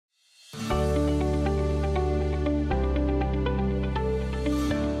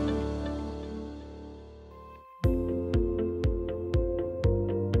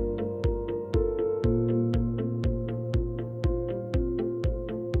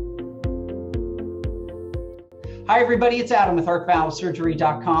Hi, everybody. It's Adam with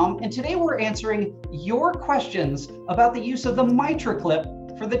HeartValveSurgery.com. And today we're answering your questions about the use of the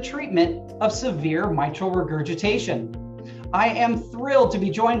MitraClip for the treatment of severe mitral regurgitation. I am thrilled to be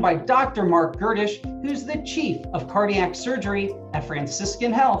joined by Dr. Marc Gerdisch, who's the Chief of Cardiac Surgery at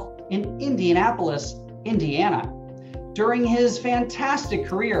Franciscan Health in Indianapolis, Indiana. During his fantastic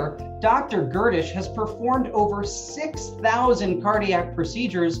career, Dr. Gerdisch has performed over 6,000 cardiac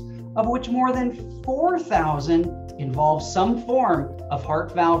procedures, of which more than 4,000 involve some form of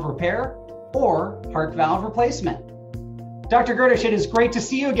heart valve repair or heart valve replacement. Dr. Gerdisch, it is great to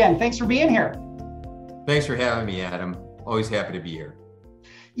see you again. Thanks for being here. Thanks for having me, Adam. Always happy to be here.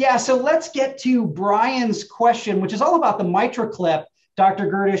 Yeah, so let's get to Brian's question, which is all about the MitraClip, Dr.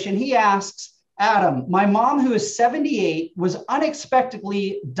 Gerdisch, and he asks, Adam, my mom, who is 78, was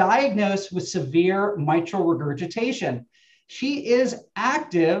unexpectedly diagnosed with severe mitral regurgitation. She is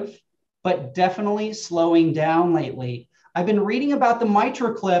active, but definitely slowing down lately. I've been reading about the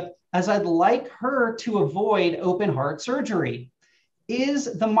MitraClip as I'd like her to avoid open heart surgery. Is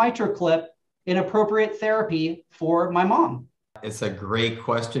the MitraClip an appropriate therapy for my mom? It's a great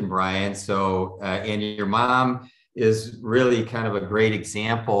question, Brian. And your mom is really kind of a great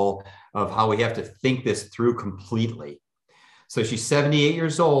example of how we have to think this through completely. So she's 78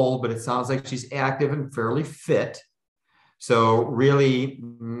 years old, but it sounds like she's active and fairly fit. So really,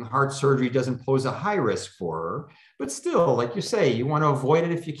 heart surgery doesn't pose a high risk for her, but still, like you say, you want to avoid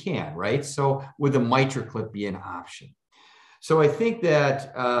it if you can, right? So would the MitraClip be an option? So I think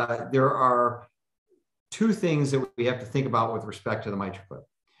that there are two things that we have to think about with respect to the MitraClip.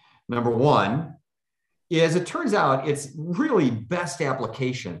 Number one, as it turns out, it's really best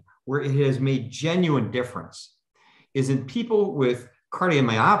application where it has made genuine difference is in people with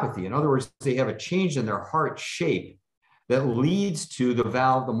cardiomyopathy. In other words, they have a change in their heart shape that leads to the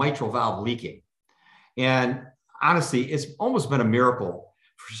mitral valve leaking. And honestly, it's almost been a miracle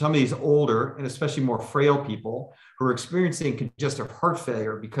for some of these older and especially more frail people who are experiencing congestive heart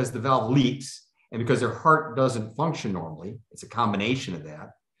failure because the valve leaks and because their heart doesn't function normally. It's a combination of that.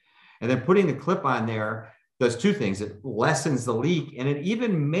 And then putting the clip on there does two things. It lessens the leak and it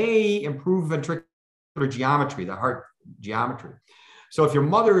even may improve ventricular geometry, the heart geometry. So if your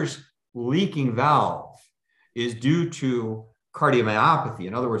mother's leaking valve is due to cardiomyopathy,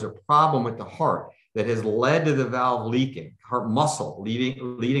 in other words, a problem with the heart that has led to the valve leaking, heart muscle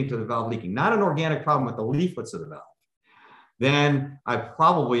leading to the valve leaking, not an organic problem with the leaflets of the valve, then I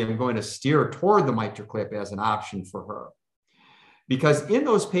probably am going to steer toward the MitraClip as an option for her. Because in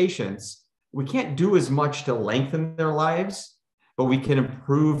those patients, we can't do as much to lengthen their lives, but we can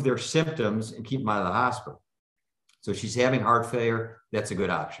improve their symptoms and keep them out of the hospital. So she's having heart failure, that's a good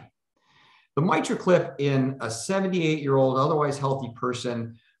option. The MitraClip in a 78-year-old, otherwise healthy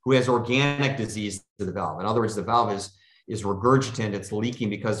person who has organic disease to the valve. In other words, the valve is regurgitant, it's leaking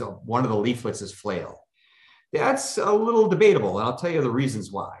because one of the leaflets is flailed. That's a little debatable, and I'll tell you the reasons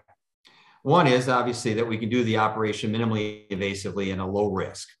why. One is obviously that we can do the operation minimally invasively and a low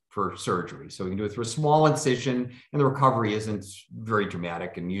risk for surgery. So we can do it through a small incision and the recovery isn't very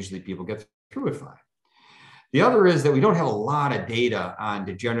dramatic and usually people get through it fine. The other is that we don't have a lot of data on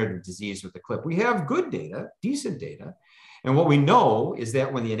degenerative disease with the clip. We have good data, decent data. And what we know is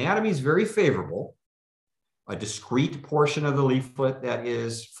that when the anatomy is very favorable, a discrete portion of the leaflet that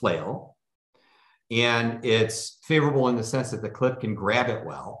is flail, and it's favorable in the sense that the clip can grab it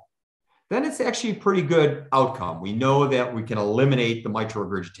well, then it's actually a pretty good outcome. We know that we can eliminate the mitral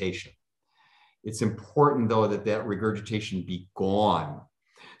regurgitation. It's important, though, that that regurgitation be gone.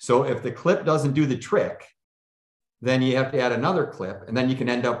 So if the clip doesn't do the trick, then you have to add another clip, and then you can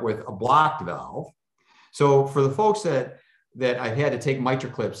end up with a blocked valve. So for the folks that I've had to take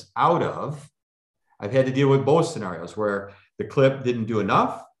MitraClips out of, I've had to deal with both scenarios where the clip didn't do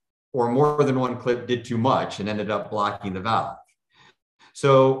enough or more than one clip did too much and ended up blocking the valve.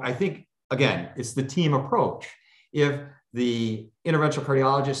 So I think, again, it's the team approach. If the interventional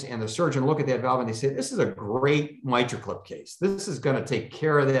cardiologist and the surgeon look at that valve and they say, this is a great MitraClip case. This is going to take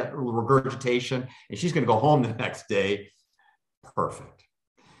care of that regurgitation and she's going to go home the next day. Perfect.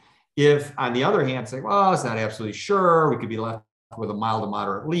 If on the other hand, say, well, it's not absolutely sure, we could be left with a mild to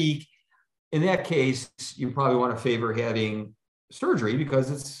moderate leak. In that case, you probably want to favor having surgery because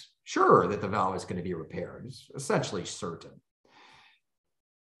it's sure that the valve is going to be repaired. It's essentially certain.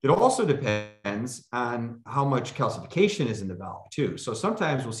 It also depends on how much calcification is in the valve too. So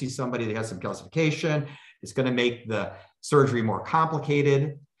sometimes we'll see somebody that has some calcification. It's going to make the surgery more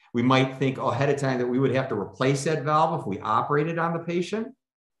complicated. We might think ahead of time that we would have to replace that valve if we operated on the patient.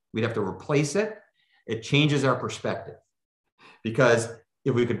 We'd have to replace it. It changes our perspective because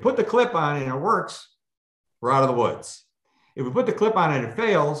if we could put the clip on and it works, we're out of the woods. If we put the clip on and it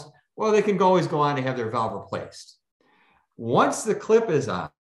fails, well, they can always go on to have their valve replaced. Once the clip is on,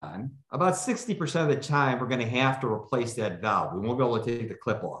 about 60% of the time, we're going to have to replace that valve. We won't be able to take the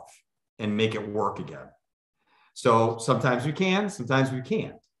clip off and make it work again. So sometimes we can, sometimes we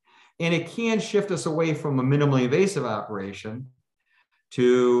can't. And it can shift us away from a minimally invasive operation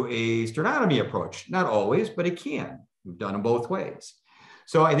to a sternotomy approach. Not always, but it can. We've done them both ways.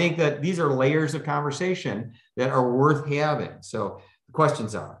 So I think that these are layers of conversation that are worth having. So the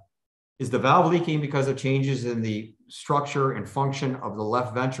questions are, is the valve leaking because of changes in the structure and function of the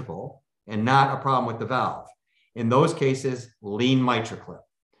left ventricle and not a problem with the valve? In those cases, lean MitraClip.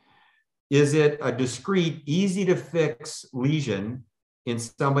 Is it a discrete, easy to fix lesion in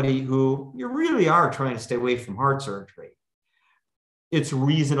somebody who you really are trying to stay away from heart surgery? It's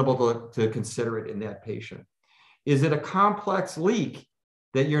reasonable to consider it in that patient. Is it a complex leak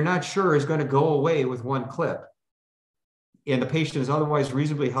that you're not sure is going to go away with one clip, and the patient is otherwise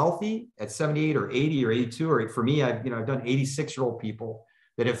reasonably healthy at 78 or 80 or 82, or for me, I've done 86-year-old people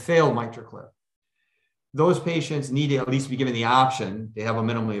that have failed MitraClip. Those patients need to at least be given the option to have a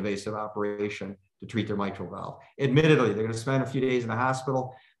minimally invasive operation to treat their mitral valve. Admittedly, they're going to spend a few days in the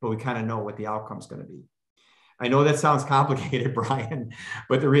hospital, but we kind of know what the outcome is going to be. I know that sounds complicated, Brian,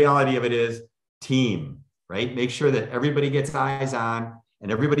 but the reality of it is team, right? Make sure that everybody gets eyes on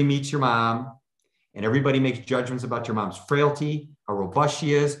and everybody meets your mom and everybody makes judgments about your mom's frailty, how robust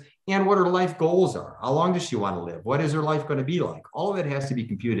she is, and what her life goals are. How long does she want to live? What is her life going to be like? All of it has to be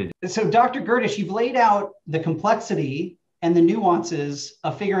computed. So Dr. Gerdisch, you've laid out the complexity and the nuances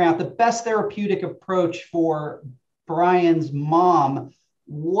of figuring out the best therapeutic approach for Brian's mom.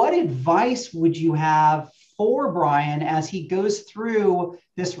 What advice would you have for Brian as he goes through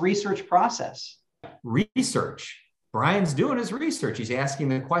this research process? Research. Brian's doing his research. He's asking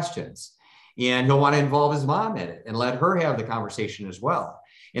the questions, and he'll want to involve his mom in it and let her have the conversation as well.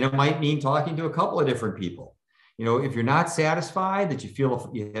 And it might mean talking to a couple of different people. If you're not satisfied that you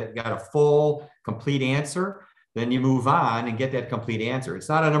feel you got a full, complete answer, then you move on and get that complete answer. It's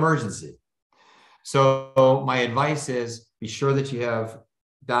not an emergency. So my advice is be sure that you have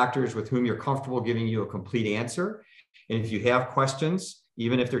doctors with whom you're comfortable giving you a complete answer. And if you have questions,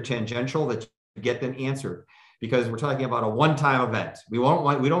 even if they're tangential, that you get them answered, because we're talking about a one-time event. We don't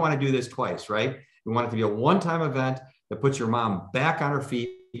want to do this twice, right? We want it to be a one-time event that puts your mom back on her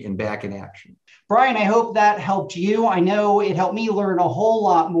feet and back in action. Brian, I hope that helped you. I know it helped me learn a whole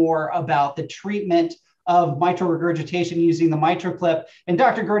lot more about the treatment of mitral regurgitation using the MitraClip. And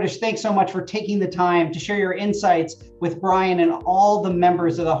Dr. Gerdisch, thanks so much for taking the time to share your insights with Brian and all the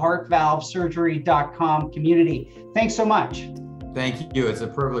members of the HeartValveSurgery.com community. Thanks so much. Thank you. It's a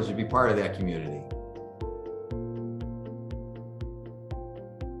privilege to be part of that community.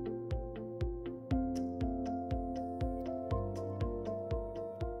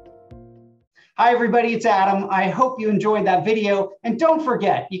 Hi, everybody, it's Adam. I hope you enjoyed that video. And don't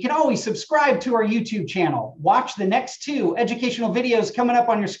forget, you can always subscribe to our YouTube channel, watch the next 2 educational videos coming up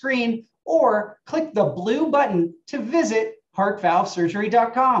on your screen, or click the blue button to visit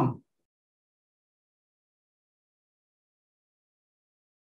HeartValveSurgery.com.